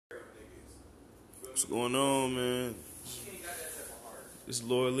What's going on, man? It's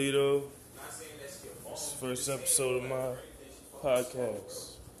Lord Lito. It's the first episode of my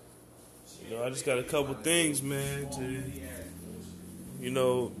podcast. I just got a couple things, man,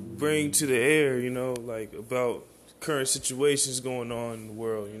 to, bring to the air, like about current situations going on in the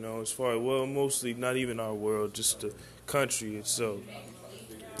world, as far as, well, mostly not even our world, just the country itself.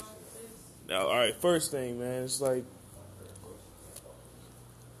 Now, all right, first thing, man, it's like,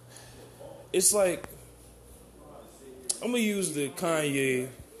 I'm going to use the Kanye,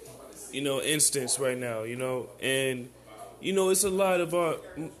 instance right now, and, it's a lot of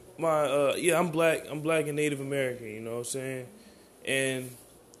I'm black and Native American, you know what I'm saying? And,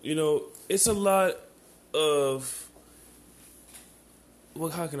 it's a lot of,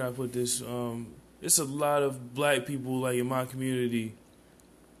 how can I put this? It's a lot of black people, like, in my community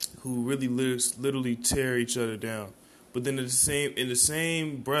who really literally tear each other down. But then in the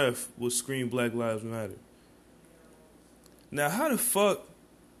same breath will scream Black Lives Matter. Now, how the fuck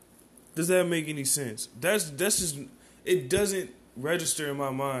does that make any sense? That's just, it doesn't register in my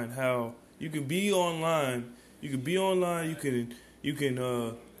mind how you can be online, you can be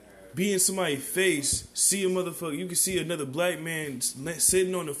in somebody's face, see a motherfucker, you can see another black man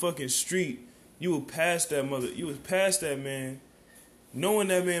sitting on the fucking street, you would pass that man, knowing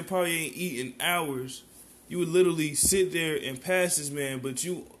that man probably ain't eating hours. You would literally sit there and pass this man, but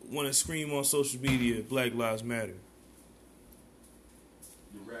you want to scream on social media, Black Lives Matter.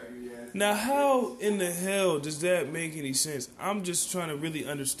 Now, how in the hell does that make any sense? I'm just trying to really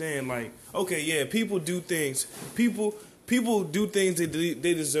understand, like, okay, yeah, people do things. People do things that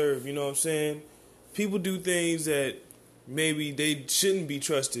they deserve, you know what I'm saying? People do things that maybe they shouldn't be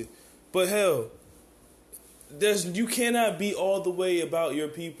trusted. But hell, you cannot be all the way about your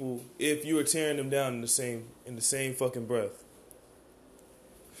people if you are tearing them down in the same fucking breath.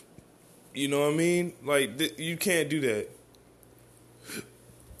 You know what I mean? Like, you can't do that.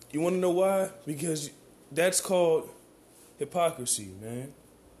 You want to know why? Because that's called hypocrisy, man.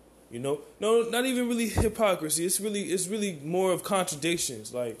 No, not even really hypocrisy. It's really more of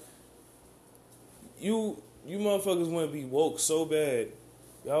contradictions. Like, you motherfuckers want to be woke so bad.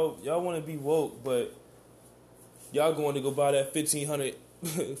 Y'all want to be woke, but y'all going to go buy that $1,500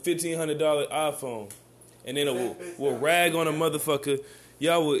 iPhone, and then we'll rag on a motherfucker.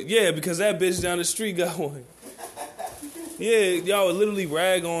 Y'all would, yeah, because that bitch down the street got one. Yeah, y'all would literally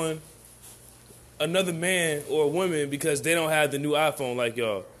rag on another man or a woman because they don't have the new iPhone like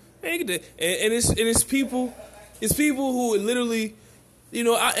y'all. And it's people who would literally,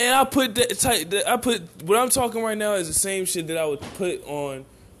 I put what I'm talking right now is the same shit that I would put on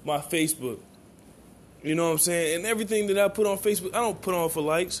my Facebook. You know what I'm saying? And everything that I put on Facebook, I don't put on for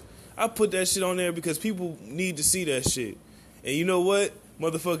likes. I put that shit on there because people need to see that shit. And you know what?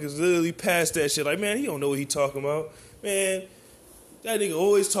 Motherfuckers literally pass that shit. Like, man, he don't know what he talking about. Man, that nigga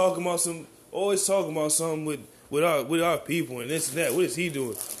always talking about something with our people and this and that. What is he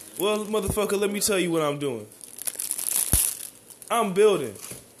doing? Well, motherfucker, let me tell you what I'm doing. I'm building.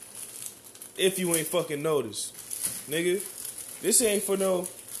 If you ain't fucking noticed. Nigga, this ain't for no,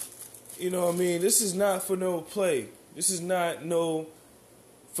 you know what I mean? This is not for no play. This is not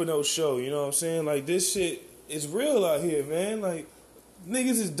for no show, you know what I'm saying? Like, this shit is real out here, man. Like,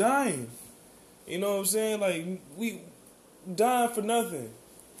 niggas is dying. You know what I'm saying? Like, we dying for nothing.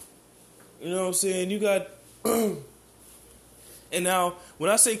 You know what I'm saying? You got... And now, when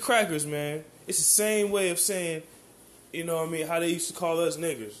I say crackers, man, it's the same way of saying, you know what I mean, how they used to call us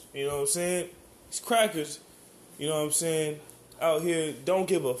niggers. You know what I'm saying? It's crackers, you know what I'm saying, out here don't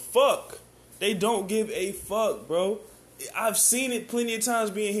give a fuck. They don't give a fuck, bro. I've seen it plenty of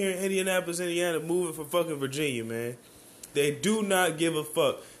times being here in Indianapolis, Indiana, moving from fucking Virginia, man. They do not give a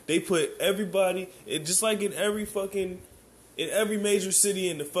fuck. They put everybody, just like in every major city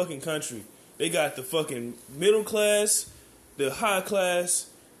in the fucking country. They got the fucking middle class, the high class,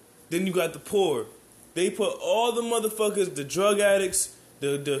 then you got the poor. They put all the motherfuckers, the drug addicts,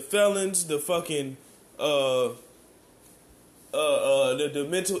 the felons, the fucking the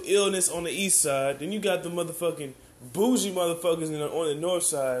mental illness on the east side. Then you got the motherfucking bougie motherfuckers on the north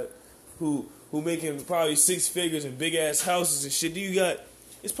side who making probably six figures and big ass houses and shit. Then you got,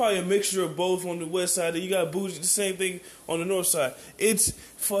 it's probably a mixture of both on the west side. Then you got bougie, the same thing on the north side. It's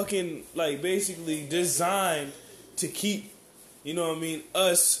fucking, like, basically designed to keep, you know what I mean,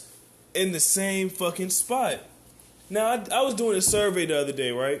 us in the same fucking spot. Now, I was doing a survey the other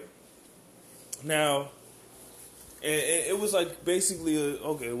day, right? Now, and it was like basically,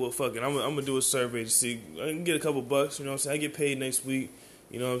 okay, well, fuck it. I'm gonna do a survey to see. I can get a couple bucks, you know what I'm saying? I get paid next week,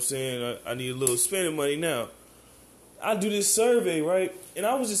 you know what I'm saying? I need a little spending money now. I do this survey, right? And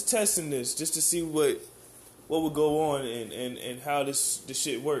I was just testing this just to see what would go on and how this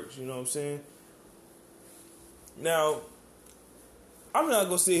shit works, you know what I'm saying? Now, I'm not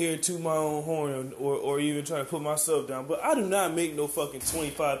gonna sit here and toot my own horn or even try to put myself down, but I do not make no fucking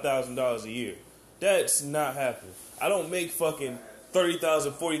 $25,000 a year. That's not happening. I don't make fucking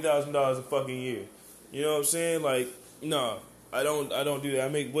 $30,000, $40,000 a fucking year. You know what I'm saying? Like, no, I don't do that. I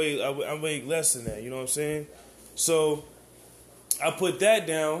make less than that. You know what I'm saying? So I put that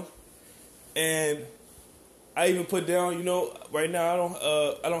down, and I even put down, you know, right now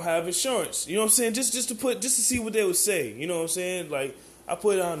I don't have insurance. You know what I'm saying? Just to see what they would say. You know what I'm saying? Like, I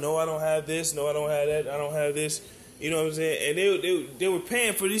put down, no, I don't have this, no, I don't have that, I don't have this. You know what I'm saying? And they were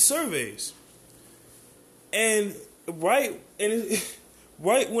paying for these surveys. And right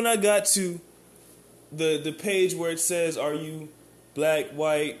when I got to the page where it says, are you black,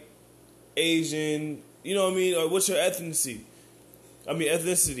 white, Asian, you know what I mean, or what's your ethnicity?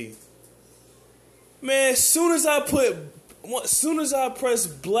 Man, as soon as I press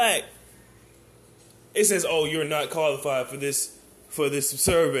black, it says, "Oh, you're not qualified for this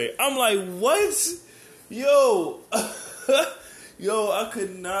survey." I'm like, "What?" Yo, I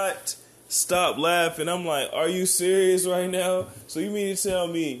could not stop laughing. I'm like, "Are you serious right now?" So you mean to tell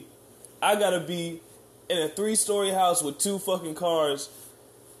me I gotta be in a 3-story house with 2 fucking cars?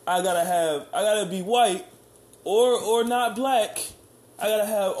 I gotta be white or not black. I gotta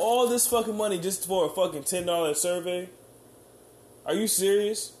have all this fucking money just for a fucking $10 survey? Are you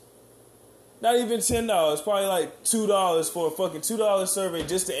serious? Not even $10, probably like $2 for a fucking $2 survey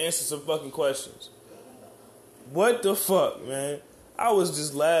just to answer some fucking questions. What the fuck, man? I was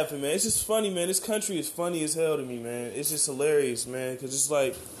just laughing, man. It's just funny, man. This country is funny as hell to me, man. It's just hilarious, man. Because it's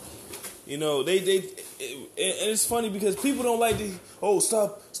like, you know, and it's funny because people don't like to,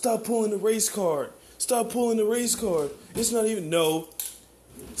 stop pulling the race card. Stop pulling the race card. It's not even, no.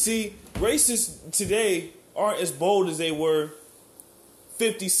 See, racists today aren't as bold as they were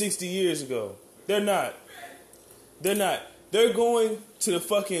 50, 60 years ago. They're not. They're going to the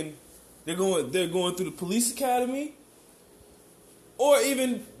fucking, they're going through the police academy or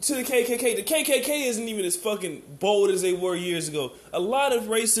even to the KKK. The KKK isn't even as fucking bold as they were years ago. A lot of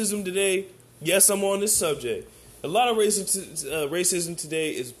racism today, yes, I'm on this subject. A lot of racism today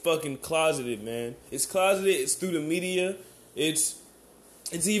is fucking closeted, man. It's closeted. It's through the media. It's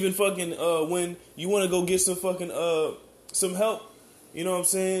even fucking when you want to go get some fucking some help. You know what I'm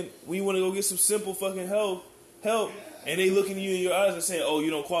saying? When you want to go get some simple fucking help, and they looking you in your eyes and saying, "Oh,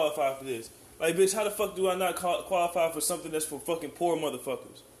 you don't qualify for this." Like, bitch, how the fuck do I not qualify for something that's for fucking poor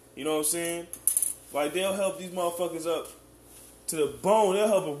motherfuckers? You know what I'm saying? Like, they'll help these motherfuckers up to the bone. They'll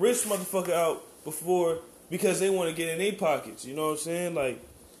help a rich motherfucker out because they want to get in their pockets. You know what I'm saying? Like,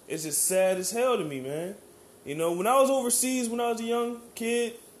 it's just sad as hell to me, man. You know, when I was overseas, when I was a young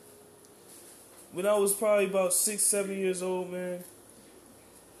kid, when I was probably about 6, 7 years old, man,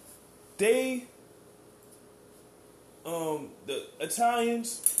 the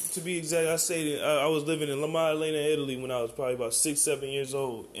Italians, to be exact, I was living in La Maddalena, Italy when I was probably about 6, 7 years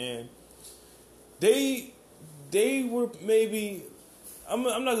old, and they were maybe, I'm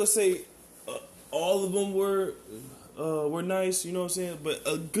not gonna say all of them were nice, you know what I'm saying, but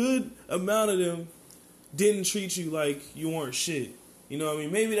a good amount of them didn't treat you like you weren't shit. You know what I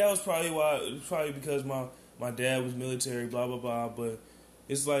mean? Maybe that was probably because my dad was military, blah blah blah, but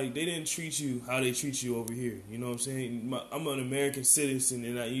it's like they didn't treat you how they treat you over here. You know what I'm saying? I'm an American citizen,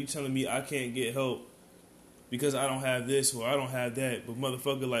 and you telling me I can't get help because I don't have this or I don't have that. But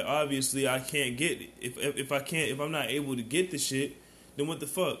motherfucker, like, obviously I can't get it. If I'm not able to get the shit, then what the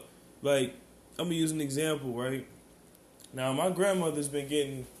fuck? Like, I'm gonna use an example, right? Now my grandmother's been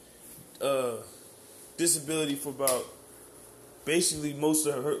getting disability for about basically most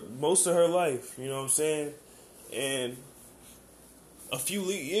of her life. You know what I'm saying? And a few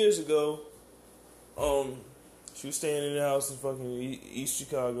years ago, she was staying in the house in fucking East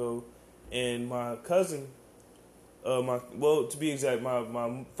Chicago, and my cousin, to be exact,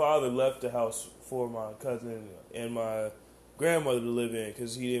 my father left the house for my cousin and my grandmother to live in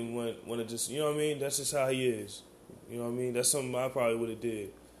because he didn't want to just, you know what I mean? That's just how he is. You know what I mean? That's something I probably would have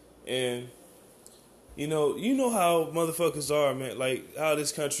did. And you know how motherfuckers are, man. Like how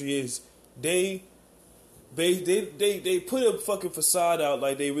this country is. They put a fucking facade out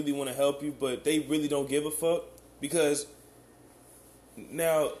like they really want to help you, but they really don't give a fuck. Because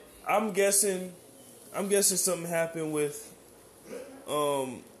now I'm guessing something happened with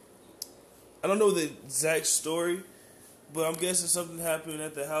I don't know the exact story, but I'm guessing something happened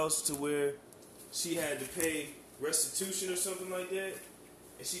at the house to where she had to pay restitution or something like that.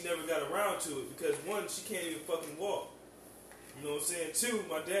 and she never got around to it because one, she can't even fucking walk. You know what I'm saying? Two,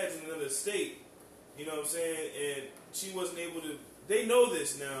 my dad's in another state. You know what I'm saying? And she wasn't able to. They know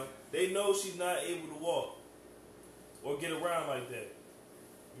this now. They know she's not able to walk or get around like that.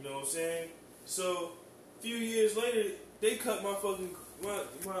 You know what I'm saying? So a few years later, they cut my fucking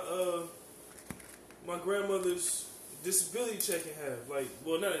my grandmother's disability check in half. Like,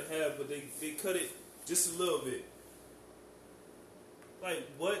 well, not in half, but they cut it just a little bit. Like,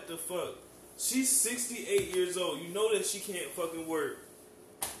 what the fuck? She's 68 years old. You know that she can't fucking work.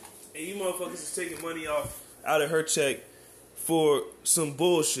 And you motherfuckers is taking money out of her check for some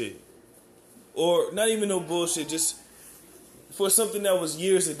bullshit. Or not even no bullshit, just for something that was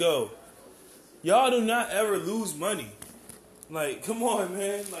years ago. Y'all do not ever lose money. Like, come on,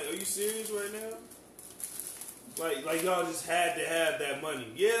 man. Like, are you serious right now? Like y'all just had to have that money.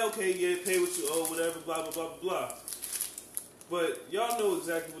 Yeah, okay, yeah, pay what you owe, whatever, blah, blah, blah, blah, blah. But y'all know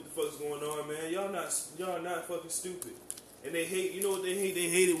exactly what the fuck's going on, man. Y'all not fucking stupid. And they hate, you know what they hate? They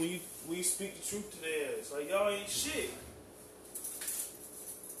hate it when you speak the truth to their ass. Like, y'all ain't shit.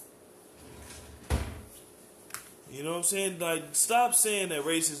 You know what I'm saying? Like, stop saying that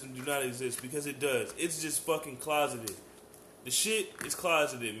racism do not exist, because it does. It's just fucking closeted. The shit is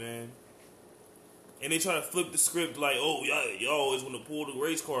closeted, man. And they try to flip the script like, oh, y'all always want to pull the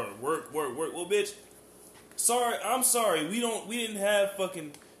race card and work. Well, bitch, I'm sorry. We didn't have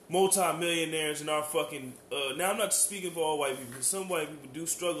fucking multi-millionaires in our fucking, now I'm not speaking for all white people, because some white people do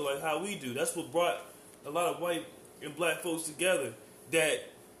struggle like how we do. That's what brought a lot of white and black folks together that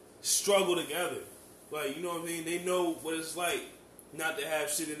struggle together. Like, you know what I mean? They know what it's like not to have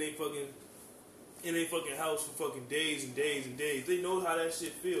shit in their fucking house for fucking days and days and days. They know how that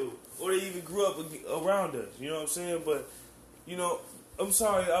shit feels. Or they even grew up around us. You know what I'm saying? But, you know, I'm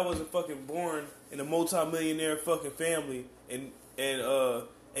sorry I wasn't fucking born in a multi-millionaire fucking family and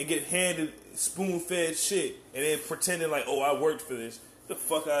get handed spoon-fed shit and then pretending like, oh, I worked for this. Get the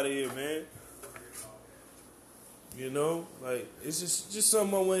fuck out of here, man. You know? Like, it's just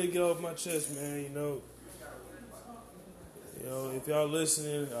something I wanted to get off my chest, man, you know? You know, if y'all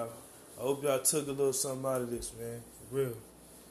listening, I hope y'all took a little something out of this, man. For real.